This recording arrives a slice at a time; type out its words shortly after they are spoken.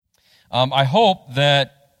I hope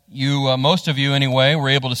that you, most of you anyway, were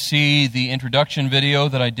able to see the introduction video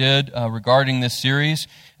that I did regarding this series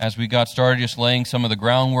as we got started, just laying some of the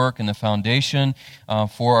groundwork and the foundation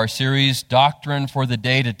for our series, Doctrine for the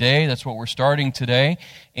Day-to-Day. That's what we're starting today.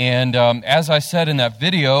 And as I said in that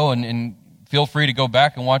video, and feel free to go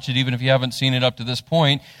back and watch it even if you haven't seen it up to this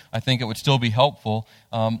point, I think it would still be helpful.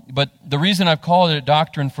 But the reason I've called it a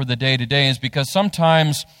Doctrine for the Day-to-Day is because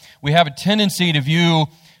sometimes we have a tendency to view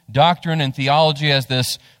doctrine and theology as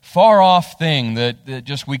this far-off thing that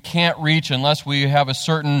just we can't reach unless we have a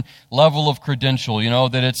certain level of credential,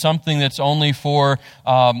 that it's something that's only for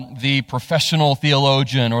the professional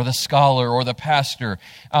theologian or the scholar or the pastor.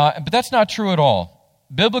 But that's not true at all.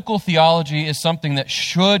 Biblical theology is something that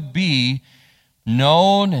should be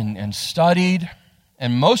known and studied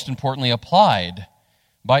and, most importantly, applied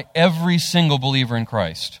by every single believer in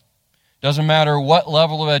Christ. Doesn't matter what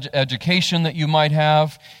level of education that you might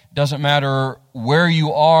have. Doesn't matter where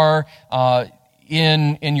you are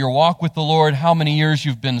in your walk with the Lord, how many years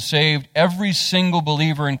you've been saved. Every single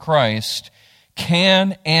believer in Christ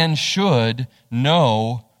can and should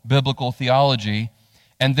know biblical theology.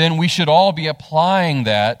 And then we should all be applying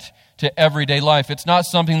that to everyday life. It's not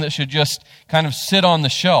something that should just kind of sit on the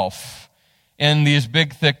shelf in these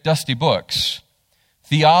big, thick, dusty books.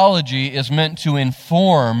 Theology is meant to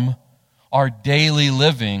inform our daily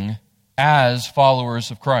living as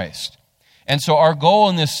followers of Christ. And so our goal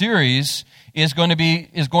in this series is going to be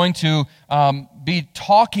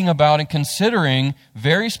talking about and considering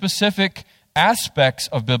very specific aspects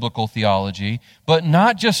of biblical theology, but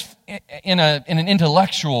not just in an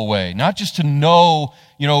intellectual way, not just to know,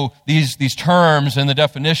 these terms and the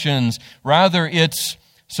definitions. Rather, it's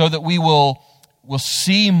so that we'll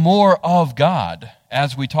see more of God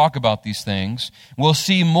as we talk about these things. We'll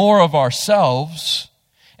see more of ourselves,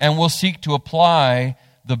 and we'll seek to apply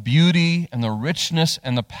the beauty and the richness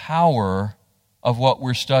and the power of what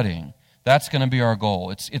we're studying. That's going to be our goal.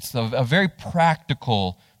 It's a very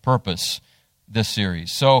practical purpose, this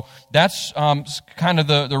series. So that's kind of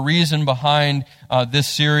the reason behind this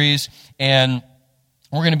series. And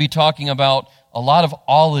we're going to be talking about a lot of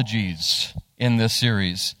ologies in this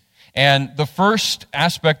series. And the first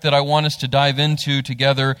aspect that I want us to dive into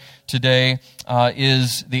together today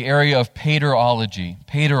is the area of Paterology.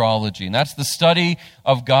 Paterology. And that's the study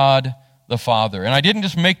of God the Father. And I didn't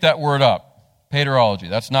just make that word up. Paterology.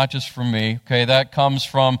 That's not just from me. Okay, that comes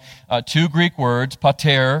from two Greek words,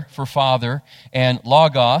 pater for father, and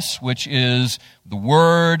logos, which is the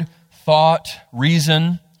word, thought,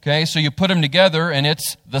 reason. Okay, so you put them together and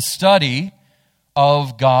it's the study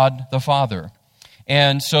of God the Father.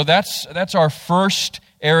 And so that's our first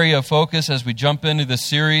area of focus as we jump into this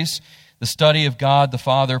series, the study of God the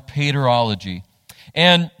Father, Paterology.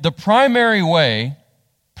 And the primary way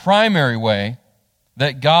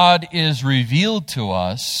that God is revealed to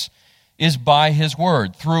us is by His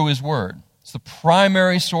Word, through His Word. It's the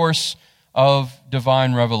primary source of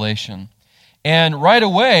divine revelation. And right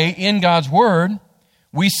away in God's Word,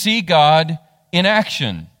 we see God in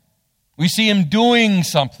action. We see Him doing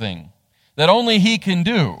something that only He can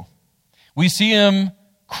do. We see Him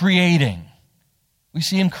creating. We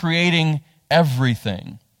see Him creating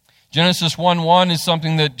everything. Genesis 1:1 is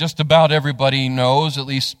something that just about everybody knows, at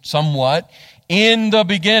least somewhat. In the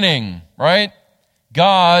beginning, right?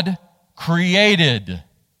 God created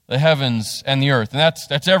the heavens and the earth. And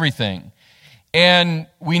that's everything. And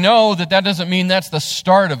we know that doesn't mean that's the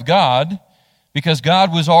start of God, because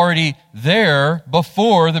God was already there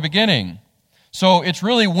before the beginning. So it's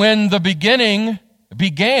really when the beginning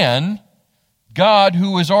began, God,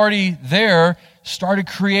 who was already there, started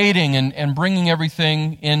creating and bringing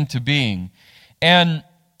everything into being. And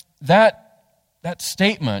that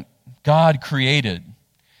statement, God created,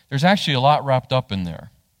 there's actually a lot wrapped up in there.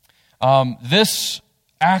 This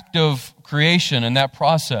act of creation and that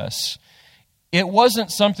process, it wasn't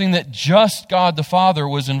something that just God the Father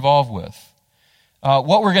was involved with.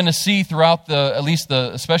 What we're going to see throughout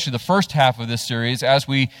especially the first half of this series, as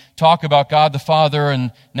we talk about God the Father,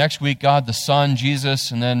 and next week God the Son, Jesus,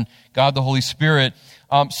 and then God the Holy Spirit,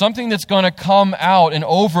 something that's going to come out and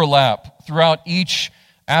overlap throughout each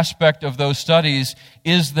aspect of those studies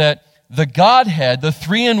is that the Godhead, the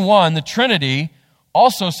three-in-one, the Trinity,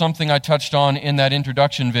 also something I touched on in that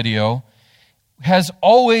introduction video, has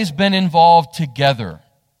always been involved together.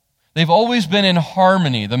 They've always been in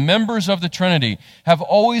harmony. The members of the Trinity have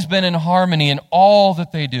always been in harmony in all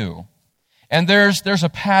that they do. And there's a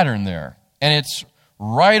pattern there, and it's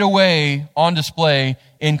right away on display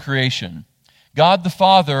in creation. God the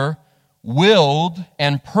Father willed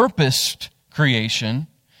and purposed creation.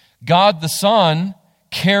 God the Son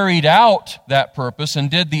carried out that purpose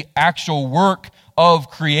and did the actual work of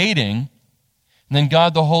creating, and then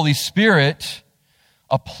God the Holy Spirit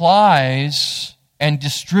applies and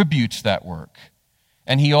distributes that work.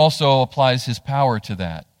 And he also applies his power to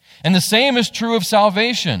that. And the same is true of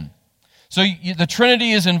salvation. So the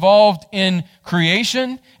Trinity is involved in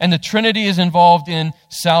creation, and the Trinity is involved in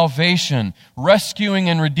salvation, rescuing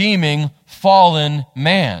and redeeming fallen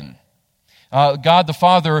man. God the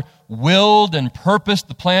Father willed and purposed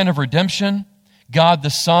the plan of redemption. God the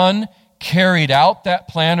Son carried out that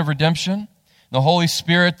plan of redemption. The Holy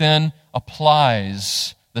Spirit then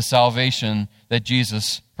applies the salvation that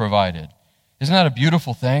Jesus provided. Isn't that a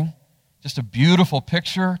beautiful thing? Just a beautiful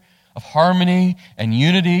picture of harmony and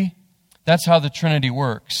unity. That's how the Trinity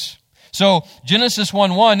works. So Genesis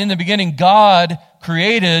 1:1, in the beginning, God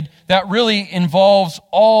created, that really involves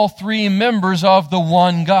all three members of the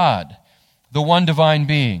one God, the one divine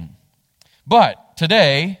being. But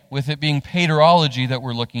today, with it being Paterology that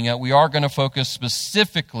we're looking at, we are going to focus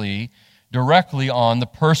specifically, directly on the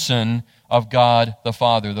person of God the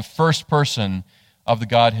Father, the first person of the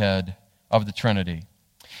Godhead of the Trinity.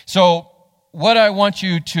 So what I want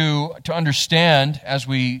you to understand as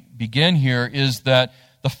we begin here is that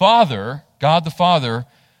the Father, God the Father,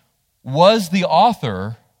 was the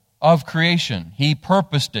author of creation. He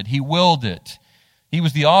purposed it. He willed it. He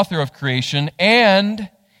was the author of creation, and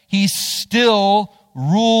he still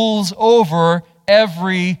rules over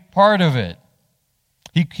every part of it.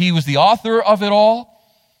 He was the author of it all,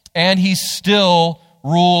 and he still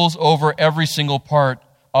rules over every single part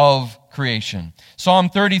of creation. Psalm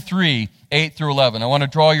 33, 8 through 11. I want to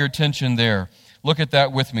draw your attention there. Look at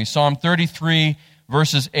that with me. Psalm 33,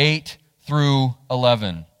 verses 8 through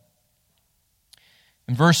 11.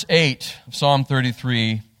 In verse 8 of Psalm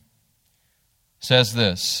 33 says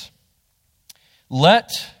this: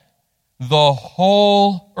 "Let the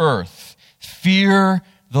whole earth fear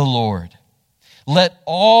the Lord. Let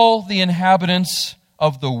all the inhabitants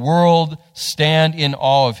of the world stand in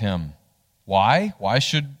awe of him." Why? Why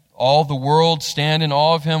should all the world stand in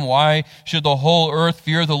awe of him? Why should the whole earth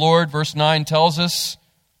fear the Lord? Verse 9 tells us,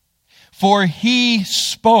 "For he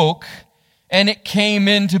spoke, and it came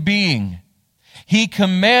into being. He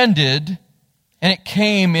commanded, and it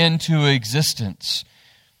came into existence."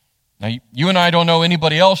 Now, you and I don't know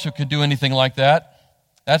anybody else who could do anything like that.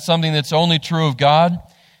 That's something that's only true of God.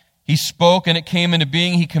 He spoke, and it came into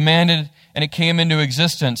being. He commanded, and it came into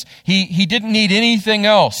existence. He didn't need anything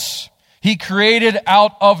else. He created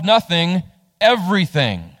out of nothing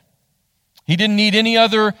everything. He didn't need any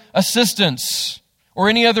other assistance or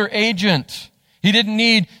any other agent. He didn't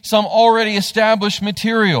need some already established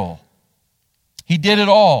material. He did it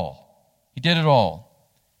all. He did it all.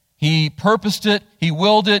 He purposed it, he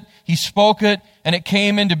willed it, he spoke it, and it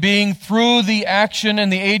came into being through the action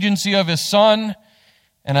and the agency of his Son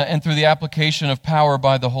and through the application of power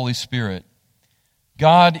by the Holy Spirit.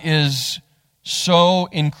 God is so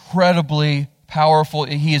incredibly powerful,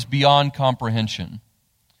 he is beyond comprehension.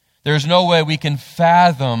 There's no way we can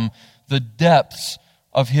fathom the depths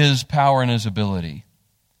of his power and his ability.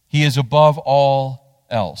 He is above all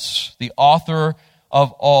else, the author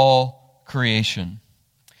of all creation.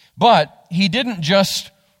 But he didn't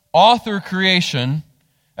just author creation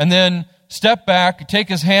and then step back, take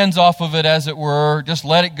his hands off of it, as it were, just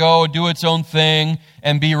let it go, do its own thing,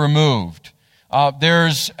 and be removed.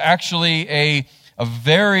 There's actually a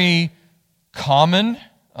very common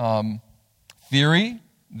theory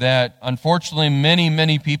that unfortunately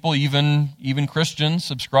many people, even Christians,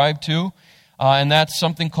 subscribe to, and that's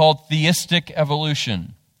something called theistic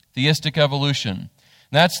evolution. Theistic evolution. And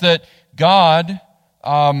that's that God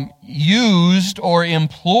used or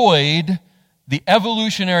employed the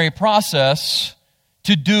evolutionary process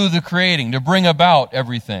to do the creating, to bring about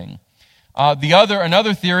everything.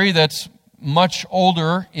 Another theory that's much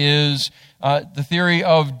older is the theory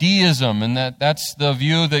of deism, and that's the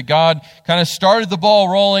view that God kind of started the ball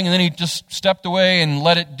rolling and then he just stepped away and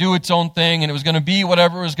let it do its own thing, and it was going to be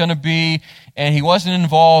whatever it was going to be, and he wasn't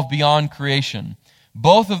involved beyond creation.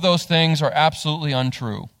 Both of those things are absolutely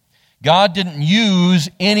untrue. God didn't use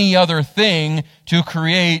any other thing to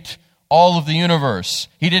create all of the universe.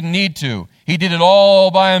 He didn't need to. He did it all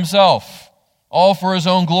by himself, all for his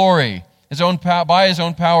own glory, by his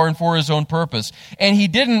own power and for his own purpose. And he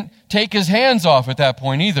didn't take his hands off at that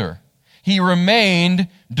point either. He remained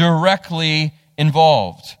directly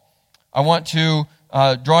involved. I want to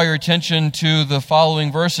draw your attention to the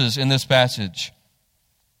following verses in this passage.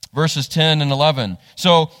 Verses 10 and 11.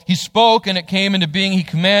 So he spoke and it came into being. He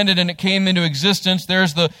commanded and it came into existence.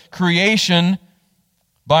 There's the creation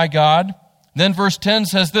by God. Then verse 10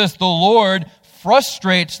 says this: "The Lord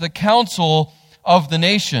frustrates the counsel of the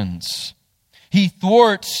nations. He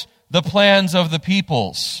thwarts the plans of the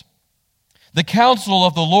peoples. The counsel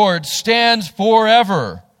of the Lord stands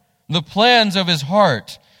forever, the plans of his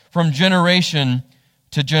heart from generation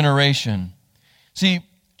to generation. See,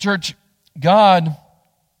 church, God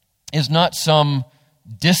is not some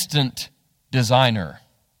distant designer.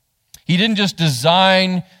 He didn't just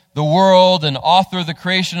design the world and author the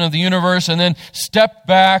creation of the universe and then step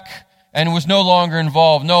back and was no longer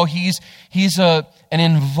involved. No, he's an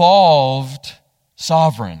involved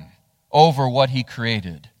sovereign over what he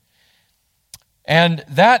created. And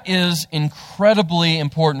that is incredibly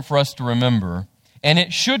important for us to remember, and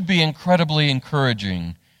it should be incredibly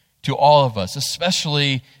encouraging to all of us,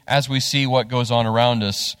 especially as we see what goes on around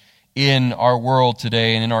us in our world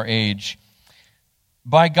today and in our age.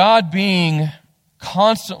 By God being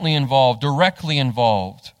constantly involved, directly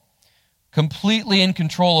involved, completely in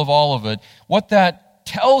control of all of it, what that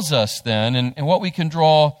tells us then, and what we can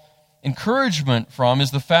draw encouragement from,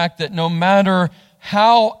 is the fact that no matter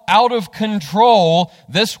how out of control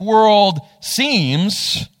this world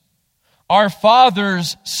seems, our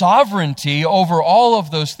Father's sovereignty over all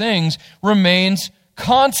of those things remains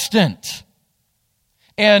constant.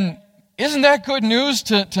 And isn't that good news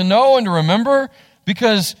to know and to remember?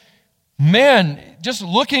 Because, man, just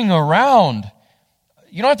looking around,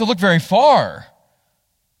 you don't have to look very far.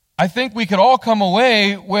 I think we could all come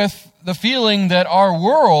away with the feeling that our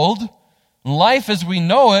world, life as we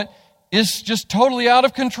know it, is just totally out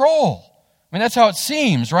of control. I mean, that's how it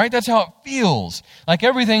seems, right? That's how it feels. Like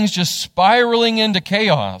everything's just spiraling into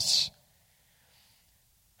chaos.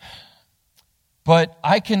 But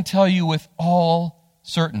I can tell you with all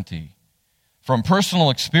certainty, from personal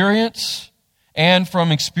experience and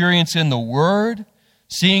from experience in the Word,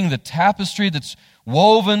 seeing the tapestry that's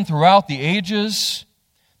woven throughout the ages,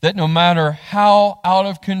 that no matter how out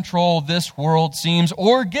of control this world seems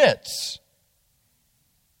or gets,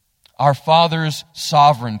 our Father's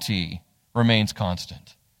sovereignty remains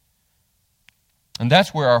constant. And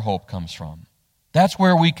that's where our hope comes from. That's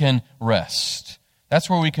where we can rest. That's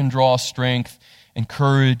where we can draw strength and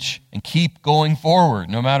courage and keep going forward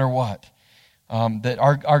no matter what. That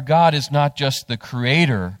our God is not just the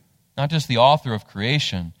creator, not just the author of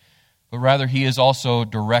creation, but rather he is also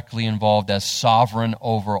directly involved as sovereign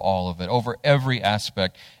over all of it, over every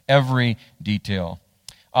aspect, every detail.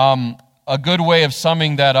 A good way of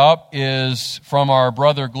summing that up is from our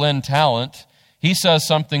brother Glenn Talent. He says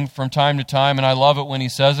something from time to time, and I love it when he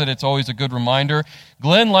says it. It's always a good reminder.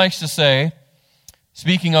 Glenn likes to say,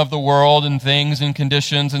 speaking of the world and things and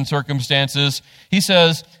conditions and circumstances, he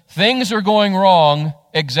says, things are going wrong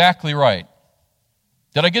exactly right.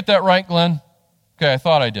 Did I get that right, Glenn? Okay, I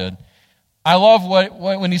thought I did. I love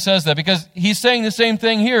when he says that, because he's saying the same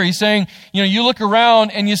thing here. He's saying, you look around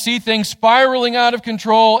and you see things spiraling out of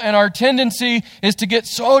control, and our tendency is to get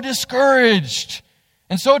so discouraged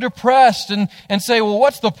and so depressed and say, well,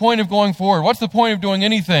 what's the point of going forward? What's the point of doing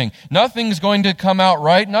anything? Nothing's going to come out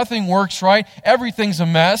right. Nothing works right. Everything's a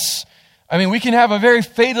mess. I mean, we can have a very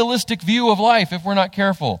fatalistic view of life if we're not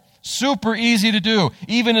careful. Super easy to do,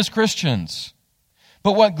 even as Christians.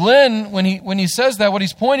 But what Glenn, when he says that, what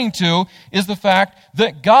he's pointing to is the fact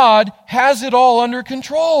that God has it all under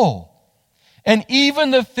control. And even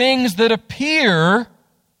the things that appear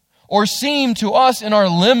or seem to us in our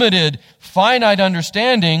limited, finite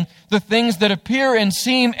understanding, the things that appear and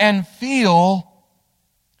seem and feel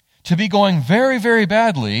to be going very, very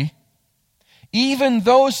badly, even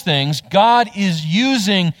those things God is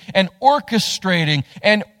using and orchestrating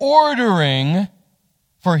and ordering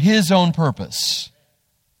for his own purpose.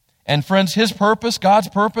 And friends, his purpose, God's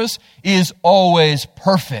purpose, is always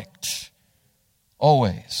perfect.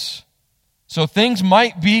 Always. So things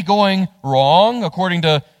might be going wrong according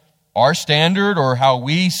to our standard or how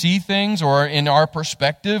we see things, or in our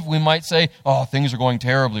perspective, we might say, oh, things are going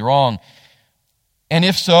terribly wrong. And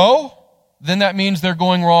if so, then that means they're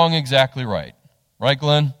going wrong exactly right. Right,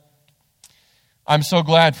 Glenn? I'm so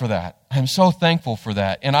glad for that. I'm so thankful for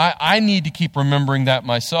that. And I need to keep remembering that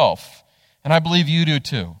myself. And I believe you do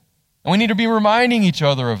too. And we need to be reminding each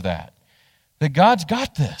other of that God's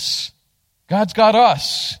got this. God's got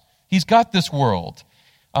us. He's got this world.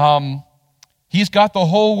 He's got the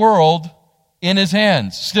whole world in his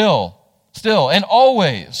hands, still, and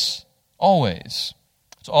always.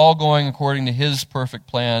 It's all going according to his perfect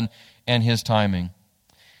plan and his timing.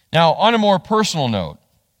 Now, on a more personal note,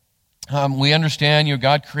 we understand,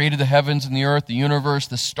 God created the heavens and the earth, the universe,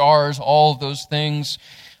 the stars, all of those things.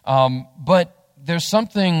 But there's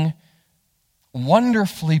something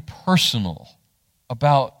wonderfully personal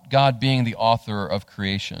about God being the author of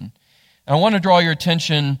creation. I want to draw your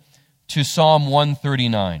attention to Psalm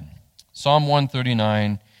 139. Psalm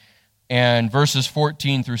 139 and verses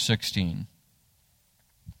 14 through 16.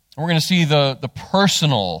 We're going to see the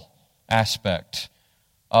personal aspect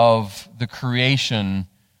of the creation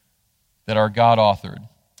that our God authored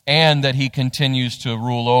and that he continues to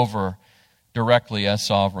rule over directly as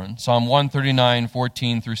sovereign. Psalm 139,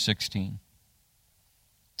 14 through 16.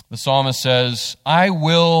 The psalmist says, I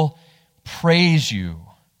will praise you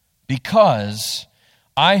because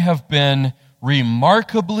I have been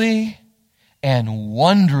remarkably and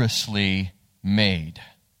wondrously made,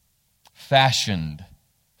 fashioned,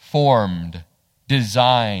 formed,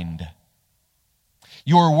 designed.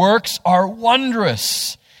 Your works are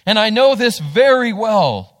wondrous, and I know this very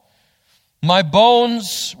well. My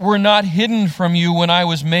bones were not hidden from you when I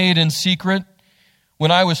was made in secret,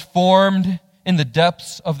 when I was formed in the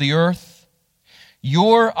depths of the earth.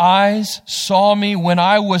 Your eyes saw me when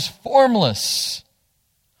I was formless.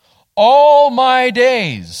 All my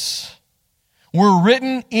days were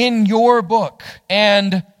written in your book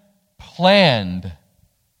and planned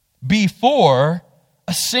before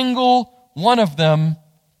a single one of them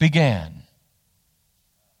began.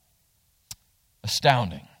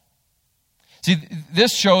 Astounding. See,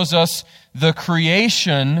 this shows us the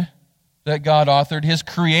creation that God authored, his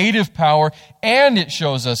creative power, and it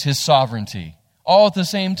shows us his sovereignty, all at the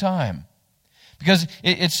same time. Because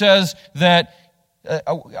it says that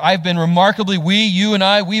I've been remarkably,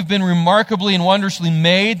 we've been remarkably and wondrously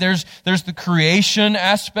made. There's the creation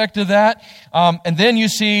aspect of that. And then you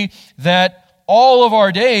see that all of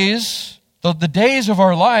our days, the days of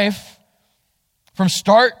our life, from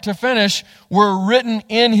start to finish, were written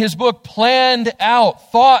in his book, planned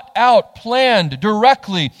out, thought out, planned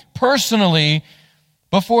directly, personally,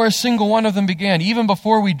 before a single one of them began. Even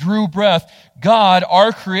before we drew breath, God,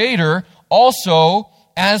 our Creator, also,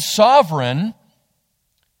 as sovereign,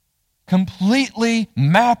 completely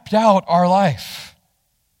mapped out our life.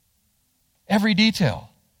 Every detail,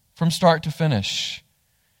 from start to finish.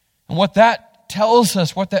 And what that tells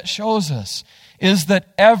us, what that shows us, is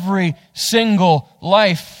that every single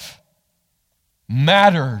life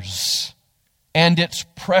matters and it's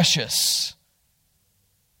precious.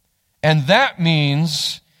 And that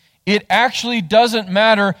means it actually doesn't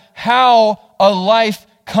matter how a life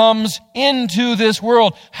comes into this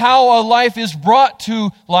world, how a life is brought to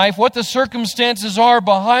life, what the circumstances are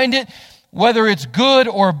behind it, whether it's good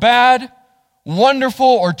or bad, wonderful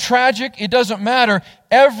or tragic, it doesn't matter.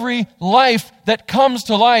 Every life that comes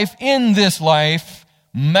to life in this life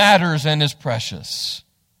matters and is precious.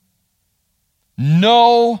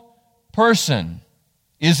 No person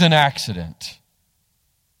is an accident.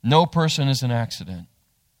 No person is an accident.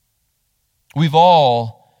 We've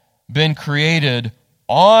all been created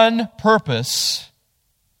on purpose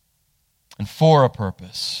and for a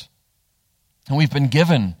purpose. And we've been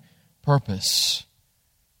given purpose.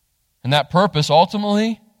 And that purpose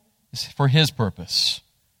ultimately is for his purpose,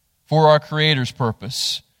 for our Creator's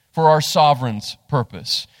purpose, for our sovereign's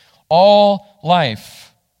purpose. All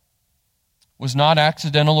life was not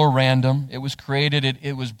accidental or random. It was created,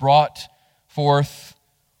 it was brought forth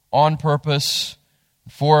on purpose,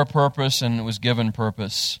 for a purpose, and it was given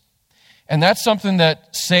purpose. And that's something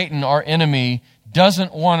that Satan, our enemy,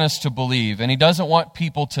 doesn't want us to believe, and he doesn't want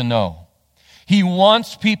people to know. He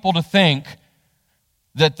wants people to think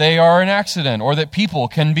that they are an accident, or that people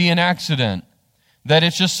can be an accident, that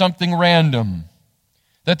it's just something random,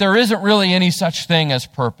 that there isn't really any such thing as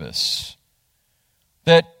purpose,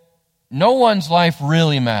 that no one's life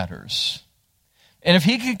really matters. And if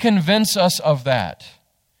he can convince us of that,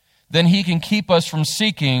 then he can keep us from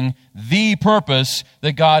seeking the purpose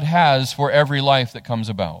that God has for every life that comes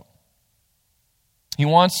about. He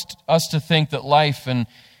wants us to think that life and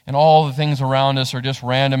all the things around us are just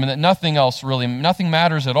random and that nothing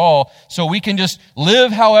matters at all, so we can just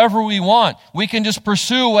live however we want. We can just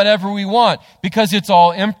pursue whatever we want because it's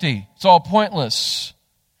all empty. It's all pointless.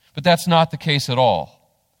 But that's not the case at all.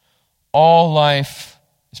 All life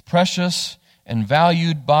is precious and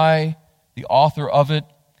valued by the author of it,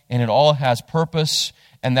 and it all has purpose,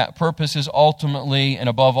 and that purpose is ultimately and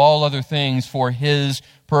above all other things for his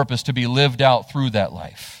purpose to be lived out through that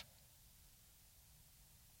life.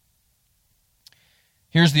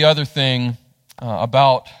 Here's the other thing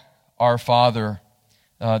about our Father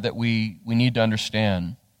that we need to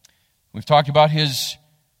understand. We've talked about his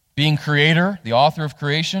being creator, the author of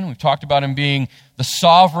creation. We've talked about him being the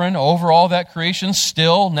sovereign over all that creation,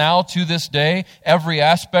 still, now, to this day, every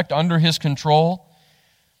aspect under his control.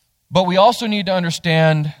 But we also need to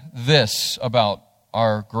understand this about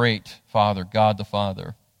our great Father, God the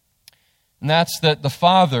Father. And that's that the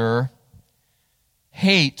Father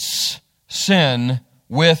hates sin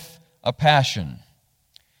with a passion,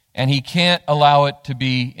 and he can't allow it to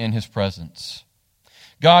be in his presence.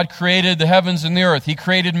 God created the heavens and the earth. He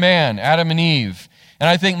created man, Adam and Eve. And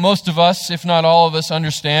I think most of us, if not all of us,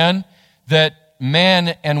 understand that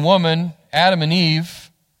man and woman, Adam and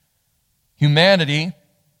Eve, humanity,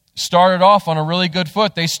 started off on a really good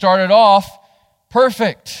foot. They started off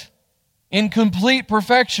perfect, in complete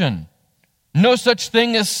perfection. No such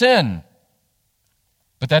thing as sin.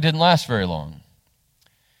 But that didn't last very long.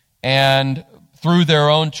 And through their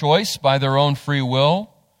own choice, by their own free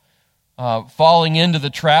will, falling into the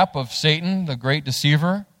trap of Satan, the great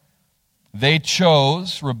deceiver, they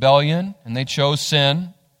chose rebellion and they chose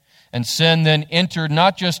sin. And sin then entered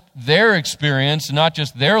not just their experience, not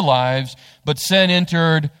just their lives, but sin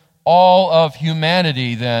entered all of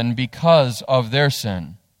humanity then because of their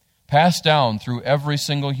sin, passed down through every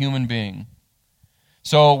single human being.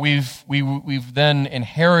 So we've then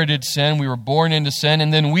inherited sin. We were born into sin,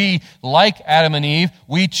 and then we, like Adam and Eve,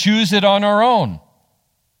 we choose it on our own.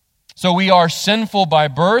 So we are sinful by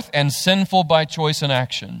birth and sinful by choice and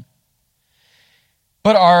action.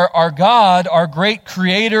 But our God, our great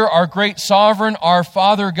creator, our great sovereign, our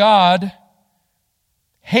Father God,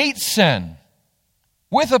 hates sin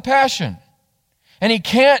with a passion. And he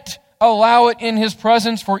can't allow it in his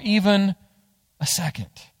presence for even a second.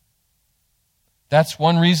 That's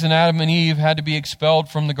one reason Adam and Eve had to be expelled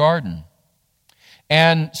from the garden.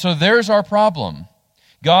 And so there's our problem.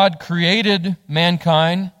 God created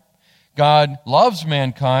mankind. God loves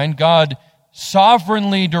mankind. God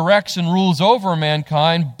sovereignly directs and rules over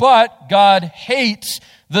mankind, but God hates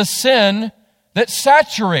the sin that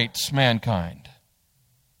saturates mankind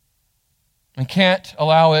and can't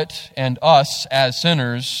allow it and us as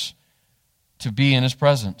sinners to be in his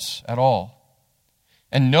presence at all.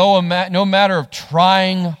 And no matter of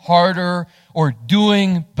trying harder or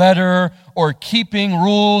doing better or keeping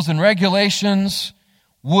rules and regulations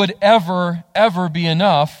would ever be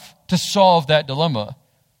enough to solve that dilemma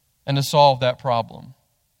and to solve that problem.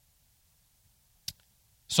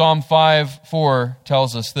 Psalm 5:4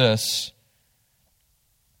 tells us this: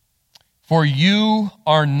 "For you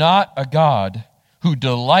are not a God who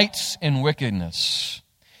delights in wickedness.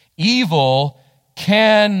 Evil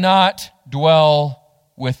cannot dwell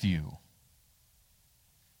with you."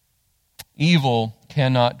 Evil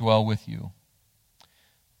cannot dwell with you.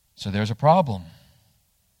 So there's a problem.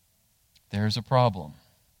 There's a problem.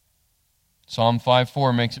 Psalm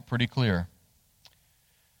 5:4 makes it pretty clear.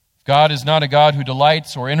 God is not a God who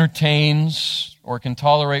delights or entertains or can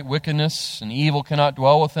tolerate wickedness, and evil cannot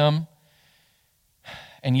dwell with him.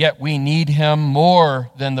 And yet we need him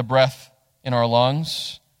more than the breath in our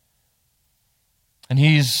lungs. And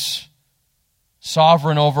he's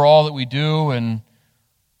sovereign over all that we do and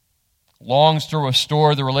longs to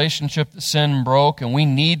restore the relationship that sin broke, and we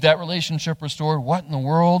need that relationship restored. What in the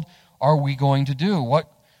world are we going to do?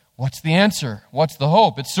 What's the answer? What's the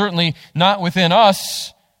hope? It's certainly not within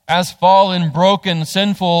us as fallen, broken,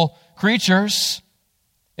 sinful creatures.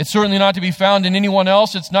 It's certainly not to be found in anyone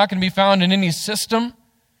else. It's not going to be found in any system.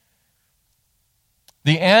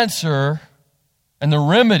 The answer and the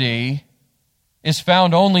remedy is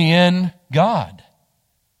found only in God.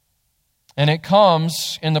 And it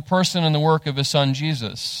comes in the person and the work of his Son,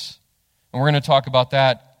 Jesus. And we're going to talk about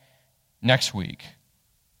that next week.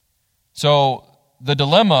 So the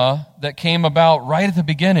dilemma that came about right at the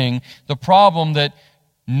beginning, the problem that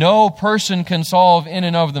no person can solve in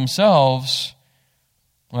and of themselves,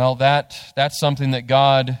 well, that's something that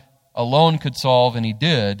God alone could solve, and he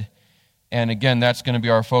did. And again, that's going to be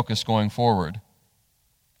our focus going forward.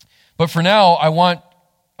 But for now, I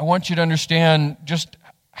want you to understand just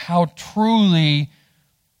how truly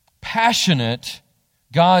passionate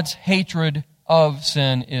God's hatred of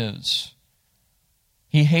sin is.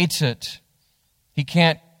 He hates it. He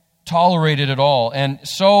can't tolerate it at all. And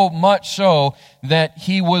so much so that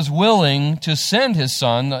he was willing to send his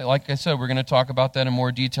Son, like I said, we're going to talk about that in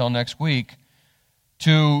more detail next week,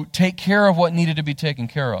 to take care of what needed to be taken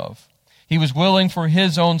care of. He was willing for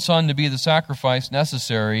his own Son to be the sacrifice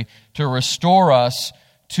necessary to restore us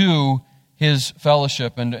to his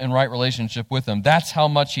fellowship and right relationship with him. That's how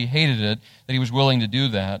much he hated it, that he was willing to do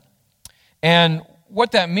that. And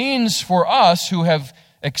what that means for us who have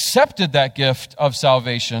accepted that gift of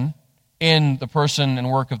salvation in the person and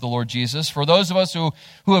work of the Lord Jesus, for those of us who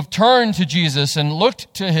have turned to Jesus and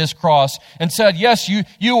looked to his cross and said, yes,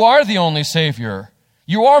 you are the only Savior.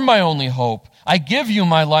 You are my only hope. I give you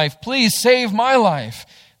my life. Please save my life.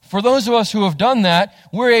 For those of us who have done that,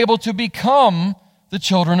 we're able to become the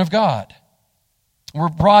children of God. We're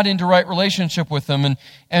brought into right relationship with him,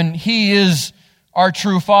 and he is our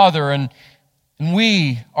true Father, and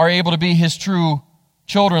we are able to be His true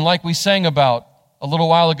children, like we sang about a little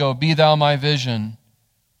while ago. Be thou my vision,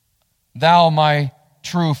 thou my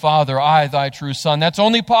true Father, I thy true Son. That's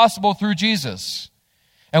only possible through Jesus.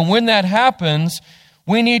 And when that happens,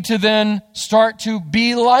 we need to then start to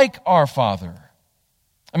be like our Father.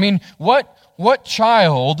 I mean, what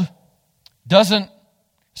child doesn't,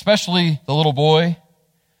 especially the little boy,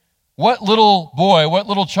 what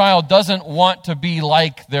little child doesn't want to be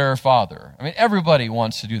like their father? I mean, everybody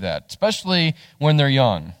wants to do that, especially when they're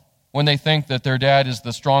young, when they think that their dad is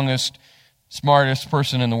the strongest, smartest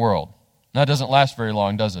person in the world. That doesn't last very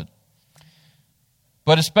long, does it?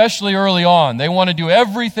 But especially early on, they want to do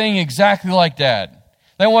everything exactly like Dad.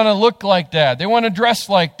 They want to look like Dad. They want to dress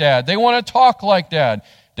like Dad. They want to talk like Dad.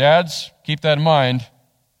 Dads, keep that in mind.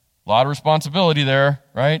 A lot of responsibility there,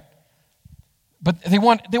 right? But they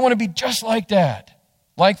want to be just like Dad,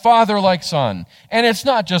 like Father, like Son. And it's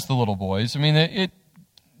not just the little boys. I mean, it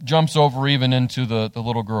jumps over even into the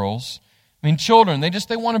little girls. I mean, children,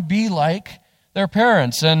 they want to be like their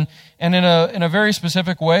parents, and in a very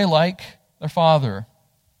specific way, like their father.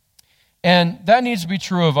 And that needs to be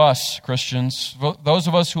true of us, Christians. Those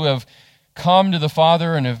of us who have come to the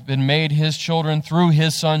Father and have been made His children through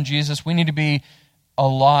His Son, Jesus, we need to be a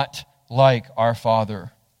lot like our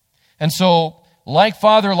Father. And so, like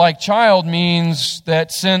father, like child means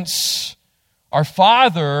that since our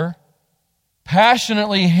Father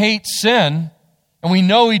passionately hates sin, and we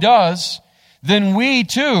know He does, then we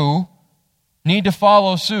too need to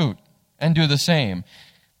follow suit and do the same.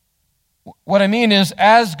 What I mean is,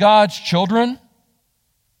 as God's children,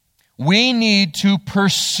 we need to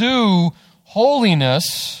pursue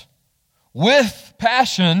holiness with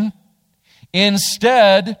passion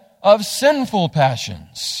instead of sinful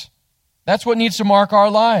passions. That's what needs to mark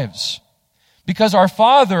our lives. Because our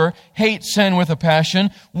Father hates sin with a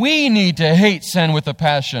passion, we need to hate sin with a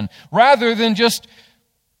passion, rather than just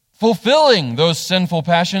fulfilling those sinful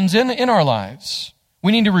passions in our lives.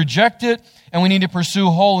 We need to reject it, and we need to pursue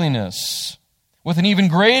holiness with an even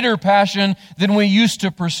greater passion than we used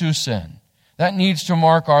to pursue sin. That needs to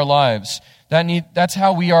mark our lives. That's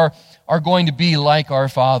how we are going to be like our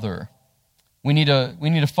Father. We need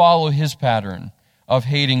to follow His pattern of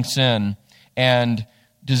hating sin and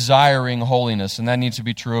desiring holiness, and that needs to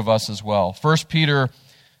be true of us as well. 1 Peter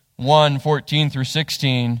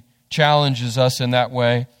 1:14-16 challenges us in that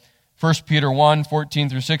way. 1 Peter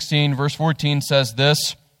 1:14-16, verse 14 says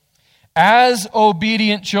this: as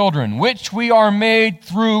obedient children, which we are made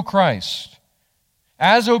through Christ,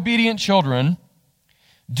 as obedient children,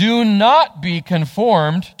 do not be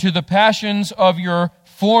conformed to the passions of your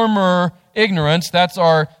former ignorance. That's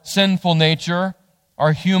our sinful nature,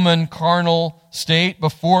 our human carnal state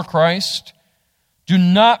before Christ. Do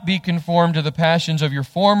not be conformed to the passions of your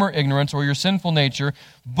former ignorance or your sinful nature,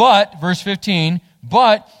 but, verse 15,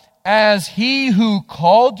 but as He who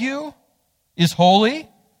called you is holy,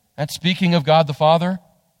 that's speaking of God the Father,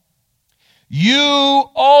 you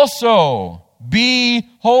also be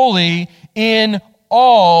holy in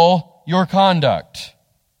all your conduct.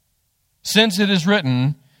 Since it is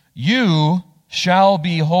written, you shall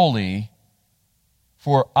be holy,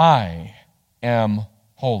 for I am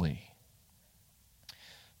holy.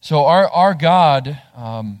 So our God,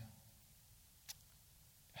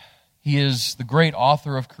 He is the great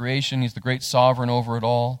author of creation. He's the great sovereign over it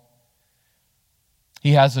all.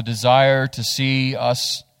 He has a desire to see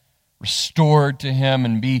us restored to Him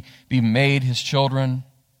and be made His children,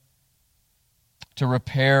 to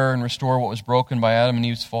repair and restore what was broken by Adam and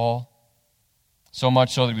Eve's fall. So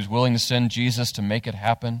much so that He was willing to send Jesus to make it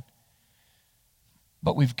happen.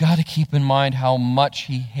 But we've got to keep in mind how much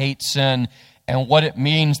He hates sin and what it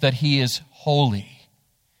means that He is holy.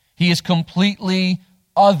 He is completely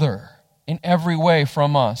other in every way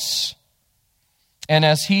from us. And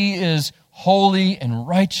as He is holy and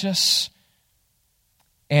righteous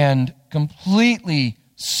and completely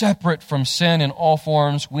separate from sin in all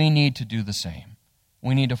forms, we need to do the same.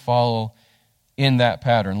 We need to follow in that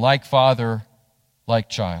pattern, like Father, like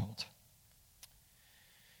child.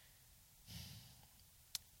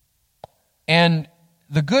 And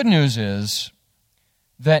the good news is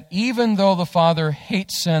that even though the Father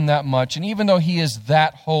hates sin that much, and even though He is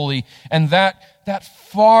that holy and that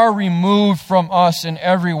far removed from us in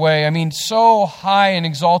every way, I mean, so high and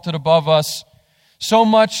exalted above us, so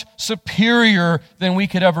much superior than we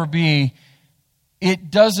could ever be,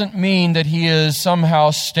 it doesn't mean that He is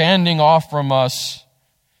somehow standing off from us.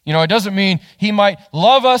 You know, it doesn't mean He might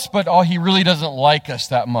love us, but He really doesn't like us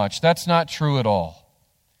that much. That's not true at all.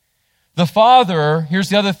 The Father, here's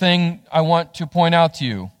the other thing I want to point out to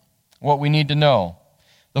you. what we need to know.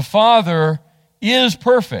 The Father is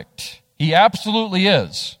perfect. He absolutely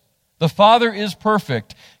is. The Father is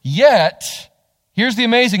perfect. Yet, here's the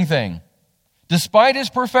amazing thing. Despite his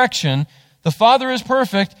perfection, the Father is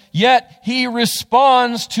perfect, yet he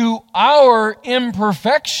responds to our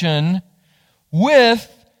imperfection with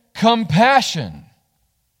compassion.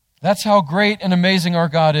 That's how great and amazing our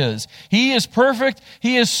God is. He is perfect.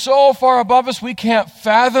 He is so far above us we can't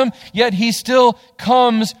fathom, yet he still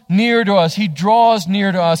comes near to us. He draws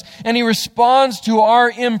near to us, and he responds to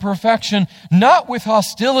our imperfection, not with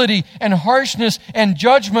hostility and harshness and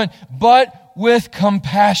judgment, but with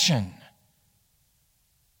compassion.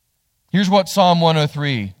 Here's what Psalm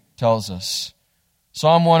 103 tells us.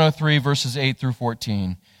 Psalm 103, verses 8 through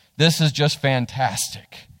 14. This is just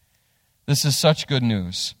fantastic. This is such good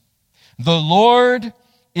news. The Lord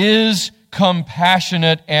is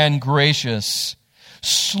compassionate and gracious,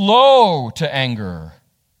 slow to anger,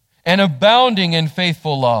 and abounding in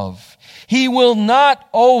faithful love. He will not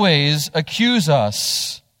always accuse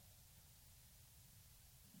us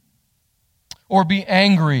or be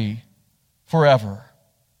angry forever.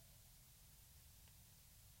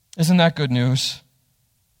 Isn't that good news?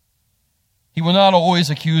 He will not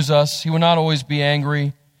always accuse us. He will not always be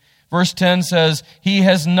angry. Verse 10 says, He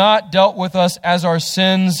has not dealt with us as our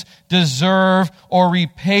sins deserve or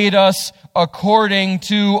repaid us according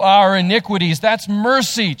to our iniquities. That's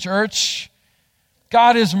mercy, church.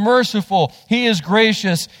 God is merciful. He is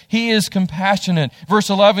gracious. He is compassionate. Verse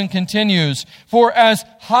 11 continues, For as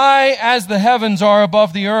high as the heavens are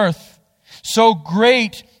above the earth, so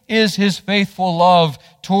great is His faithful love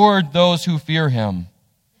toward those who fear Him.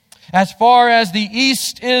 As far as the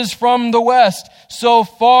east is from the west, so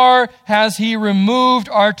far has He removed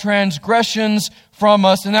our transgressions from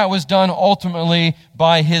us, and that was done ultimately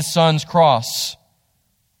by His Son's cross.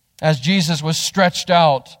 As Jesus was stretched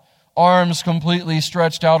out, arms completely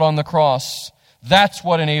stretched out on the cross, that's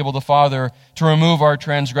what enabled the Father to remove our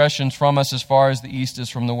transgressions from us as far as the east is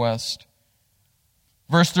from the west.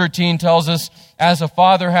 Verse 13 tells us, As a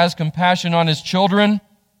father has compassion on his children,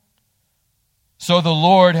 so the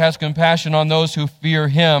Lord has compassion on those who fear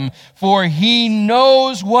Him, for He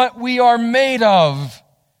knows what we are made of,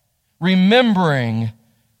 remembering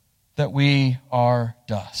that we are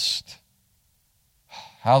dust.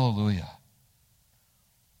 Hallelujah.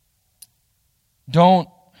 Don't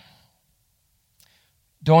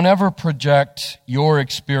ever project your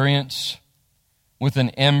experience with an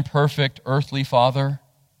imperfect earthly father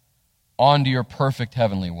onto your perfect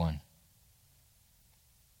heavenly one.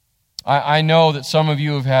 I know that some of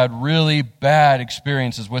you have had really bad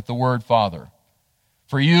experiences with the word father.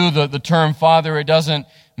 For you, the term father, it doesn't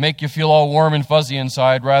make you feel all warm and fuzzy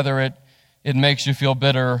inside. Rather, it makes you feel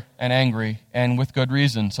bitter and angry, and with good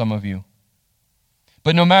reason, some of you.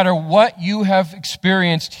 But no matter what you have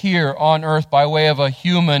experienced here on earth by way of a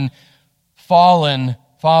human, fallen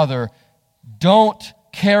father, don't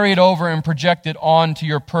carry it over and project it onto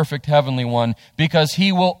your perfect heavenly one, because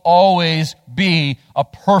He will always be a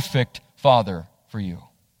perfect Father for you.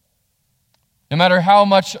 No matter how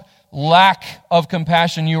much lack of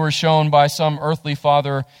compassion you were shown by some earthly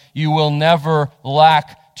father, you will never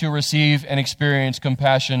lack to receive and experience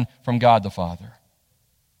compassion from God the Father.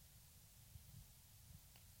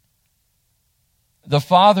 The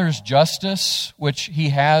Father's justice, which He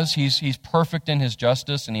has, He's perfect in His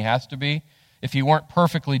justice, and He has to be. If He weren't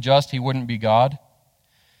perfectly just, He wouldn't be God.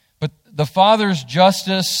 But the Father's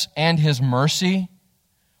justice and His mercy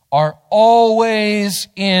are always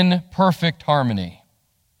in perfect harmony.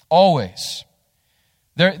 Always.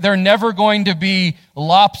 They're never going to be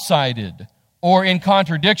lopsided or in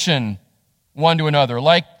contradiction one to another,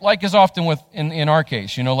 like is often in our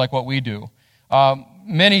case, like what we do.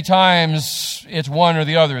 Many times it's one or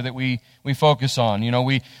the other that we focus on.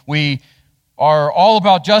 We are all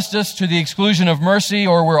about justice to the exclusion of mercy,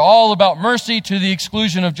 or we're all about mercy to the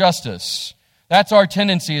exclusion of justice. That's our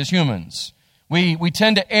tendency as humans. We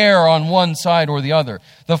tend to err on one side or the other.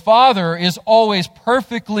 The Father is always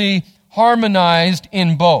perfectly harmonized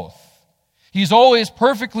in both. He's always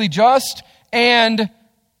perfectly just and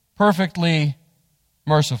perfectly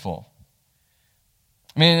merciful.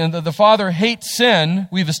 I mean, the Father hates sin,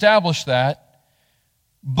 we've established that,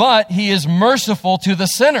 but He is merciful to the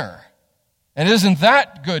sinner. And isn't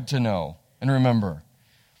that good to know and remember?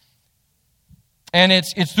 And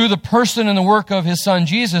it's through the person and the work of His Son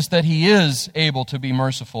Jesus that He is able to be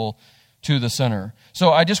merciful to the sinner.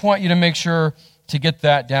 So I just want you to make sure to get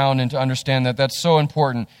that down and to understand that that's so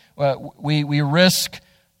important. We risk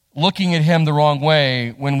looking at Him the wrong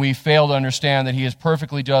way when we fail to understand that He is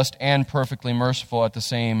perfectly just and perfectly merciful at the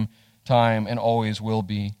same time and always will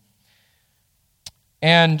be.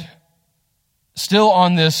 And still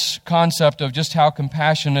on this concept of just how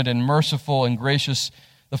compassionate and merciful and gracious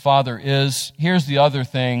the Father is, here's the other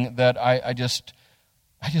thing that I just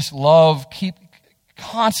love, keep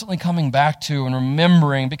constantly coming back to and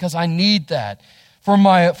remembering, because I need that for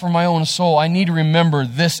my own soul. I need to remember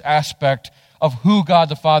this aspect of who God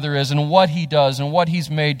the Father is and what He does and what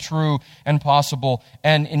He's made true and possible.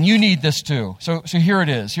 And you need this too. So here it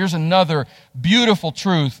is. Here's another beautiful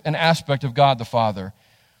truth and aspect of God the Father.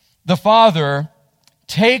 The Father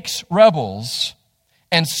takes rebels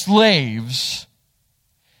and slaves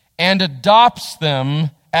and adopts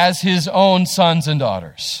them as His own sons and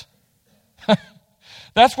daughters.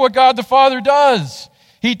 That's what God the Father does.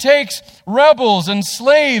 He takes rebels and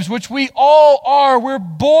slaves, which we all are. We're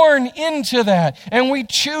born into that, and we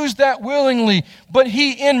choose that willingly. But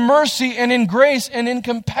He, in mercy and in grace and in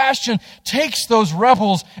compassion, takes those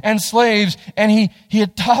rebels and slaves, and He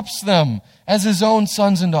adopts them as His own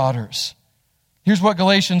sons and daughters. Here's what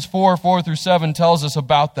Galatians 4:4-7 tells us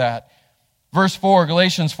about that. Verse 4,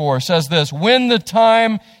 Galatians 4, says this: when the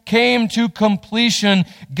time came to completion,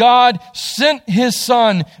 God sent His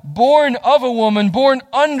Son, born of a woman, born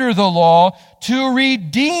under the law, to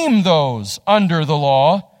redeem those under the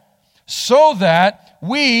law, so that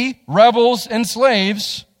we, rebels and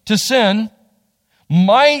slaves to sin,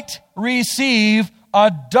 might receive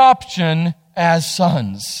adoption as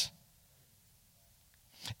sons.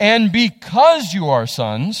 And because you are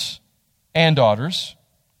sons and daughters,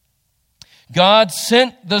 God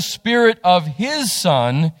sent the Spirit of His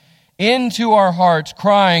Son into our hearts,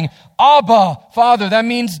 crying, Abba, Father. That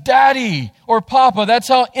means Daddy or Papa. That's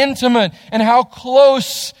how intimate and how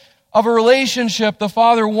close of a relationship the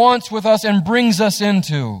Father wants with us and brings us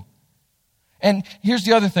into. And here's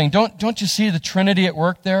the other thing. Don't you see the Trinity at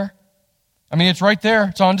work there? I mean, it's right there.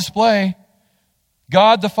 It's on display.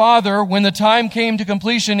 God the Father, when the time came to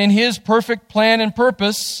completion in His perfect plan and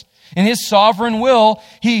purpose, in His sovereign will,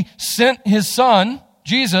 He sent His Son,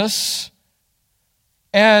 Jesus,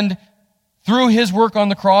 and through His work on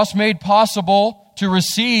the cross made possible to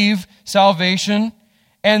receive salvation.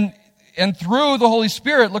 And through the Holy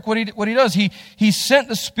Spirit, look what he does. He sent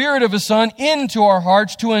the Spirit of His Son into our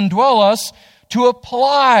hearts to indwell us, to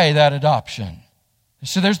apply that adoption.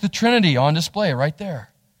 So there's the Trinity on display right there.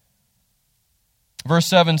 Verse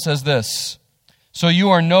 7 says this: so you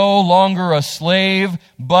are no longer a slave,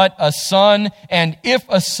 but a son. And if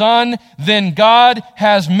a son, then God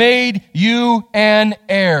has made you an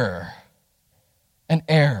heir. An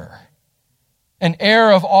heir. An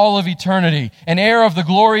heir of all of eternity. An heir of the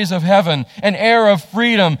glories of heaven. An heir of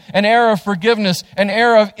freedom. An heir of forgiveness. An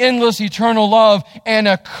heir of endless eternal love. And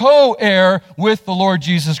a co-heir with the Lord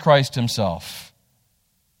Jesus Christ Himself.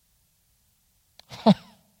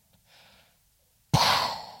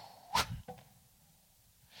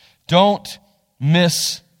 Don't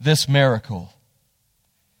miss this miracle.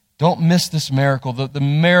 Don't miss this miracle, the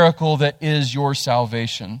miracle that is your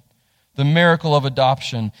salvation, the miracle of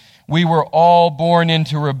adoption. We were all born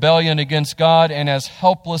into rebellion against God and as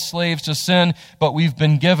helpless slaves to sin, but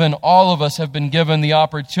all of us have been given the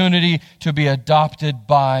opportunity to be adopted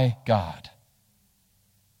by God.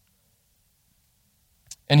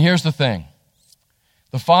 And here's the thing.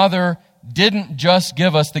 The Father didn't just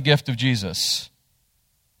give us the gift of Jesus.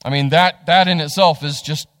 I mean, that in itself is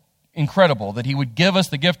just incredible, that He would give us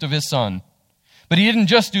the gift of His Son. But He didn't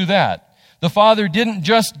just do that. The Father didn't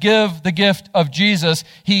just give the gift of Jesus.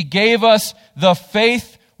 He gave us the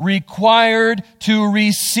faith required to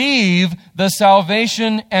receive the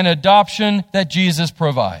salvation and adoption that Jesus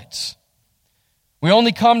provides. We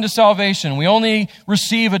only come to salvation. We only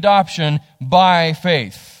receive adoption by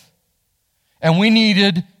faith. And we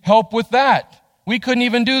needed help with that. We couldn't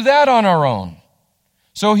even do that on our own.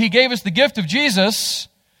 So He gave us the gift of Jesus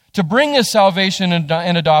to bring us salvation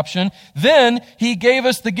and adoption. Then He gave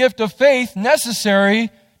us the gift of faith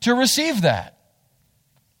necessary to receive that.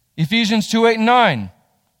 Ephesians 2:8-9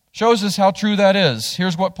 shows us how true that is.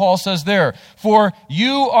 Here's what Paul says there. For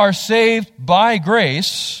you are saved by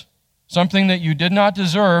grace, something that you did not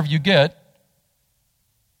deserve, you get.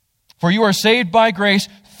 For you are saved by grace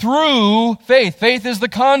through faith. Faith is the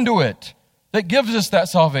conduit that gives us that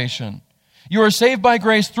salvation. You are saved by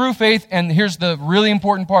grace through faith, and here's the really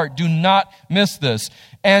important part. Do not miss this.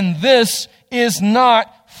 And this is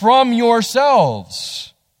not from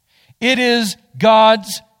yourselves. It is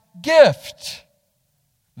God's gift.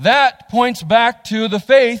 That points back to the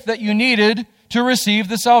faith that you needed to receive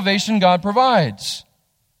the salvation God provides.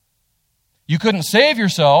 You couldn't save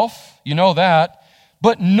yourself, you know that,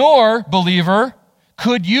 but nor, believer,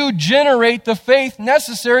 could you generate the faith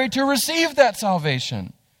necessary to receive that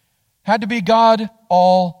salvation. Had to be God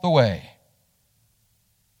all the way.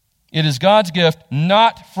 It is God's gift,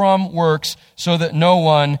 not from works, so that no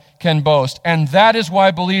one can boast. And that is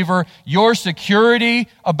why, believer, your security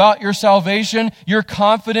about your salvation, your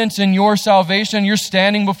confidence in your salvation, you're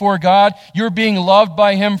standing before God, you're being loved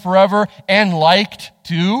by Him forever and liked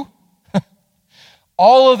too.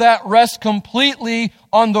 All of that rests completely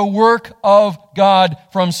on the work of God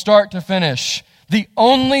from start to finish. The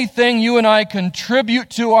only thing you and I contribute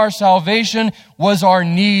to our salvation was our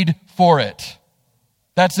need for it.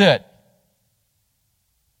 That's it.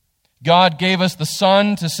 God gave us the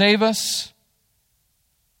Son to save us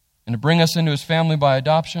and to bring us into His family by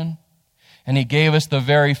adoption, and He gave us the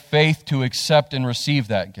very faith to accept and receive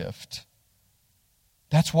that gift.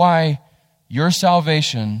 That's why your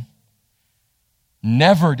salvation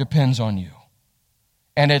never depends on you,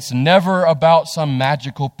 and it's never about some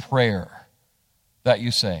magical prayer that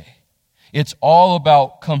you say. It's all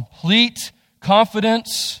about complete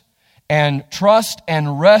confidence and trust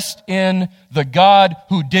and rest in the God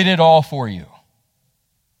who did it all for you.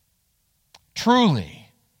 Truly,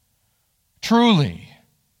 truly,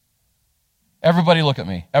 everybody look at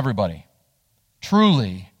me, everybody.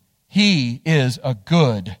 Truly, He is a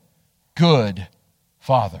good, good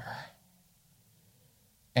Father.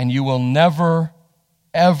 And you will never,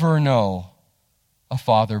 ever know a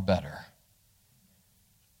Father better.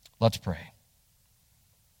 Let's pray.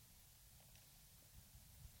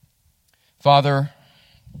 Father,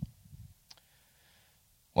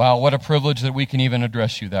 wow, what a privilege that we can even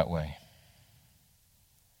address you that way.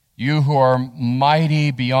 You who are mighty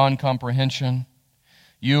beyond comprehension,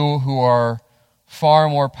 you who are far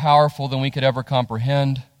more powerful than we could ever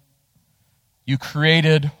comprehend. You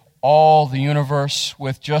created all the universe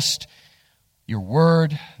with just your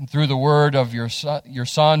word, and through the word of your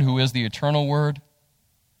Son, who is the eternal word.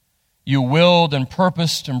 You willed and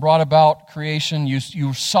purposed and brought about creation.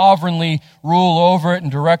 You sovereignly rule over it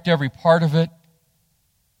and direct every part of it.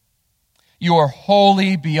 You are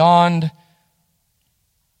holy beyond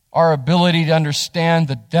our ability to understand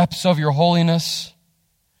the depths of your holiness.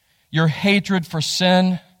 Your hatred for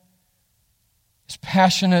sin is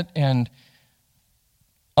passionate and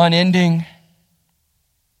unending.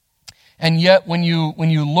 And yet when you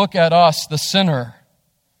look at us, the sinner,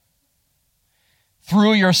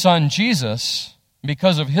 through your Son Jesus,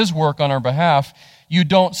 because of His work on our behalf, you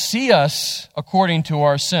don't see us according to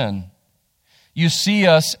our sin. You see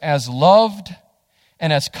us as loved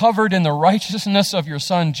and as covered in the righteousness of your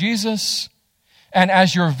Son Jesus, and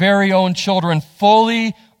as your very own children,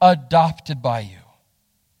 fully adopted by you.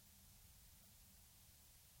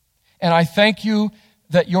 And I thank you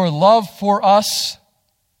that your love for us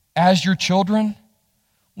as your children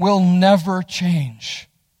will never change.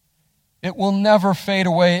 It will never fade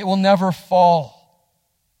away. It will never fall.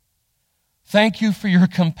 Thank you for your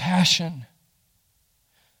compassion.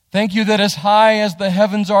 Thank you that as high as the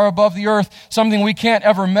heavens are above the earth, something we can't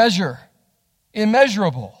ever measure,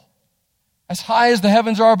 immeasurable. As high as the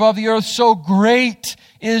heavens are above the earth, so great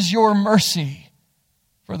is your mercy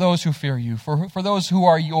for those who fear you, for those who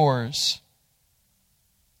are yours.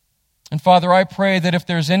 And Father, I pray that if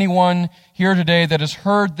there's anyone here today that has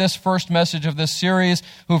heard this first message of this series,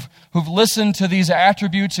 who've listened to these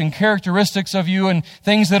attributes and characteristics of you and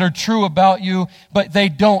things that are true about you, but they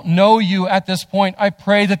don't know you at this point, I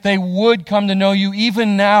pray that they would come to know you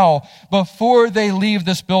even now, before they leave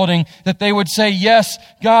this building, that they would say, yes,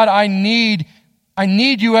 God, I need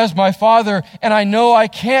you as my Father, and I know I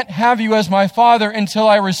can't have you as my Father until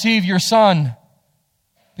I receive your Son.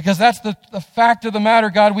 Because that's the fact of the matter,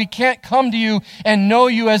 God. We can't come to you and know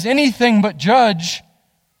you as anything but judge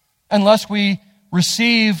unless we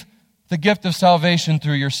receive the gift of salvation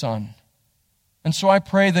through your Son. And so I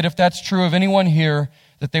pray that if that's true of anyone here,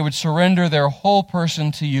 that they would surrender their whole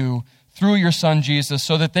person to you through your Son Jesus,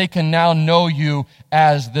 so that they can now know you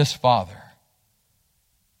as this Father.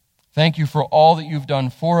 Thank you for all that you've done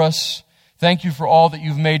for us. Thank you for all that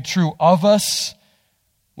you've made true of us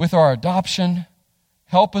with our adoption.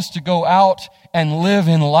 Help us to go out and live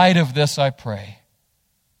in light of this, I pray.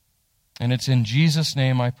 And it's in Jesus'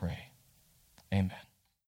 name I pray. Amen.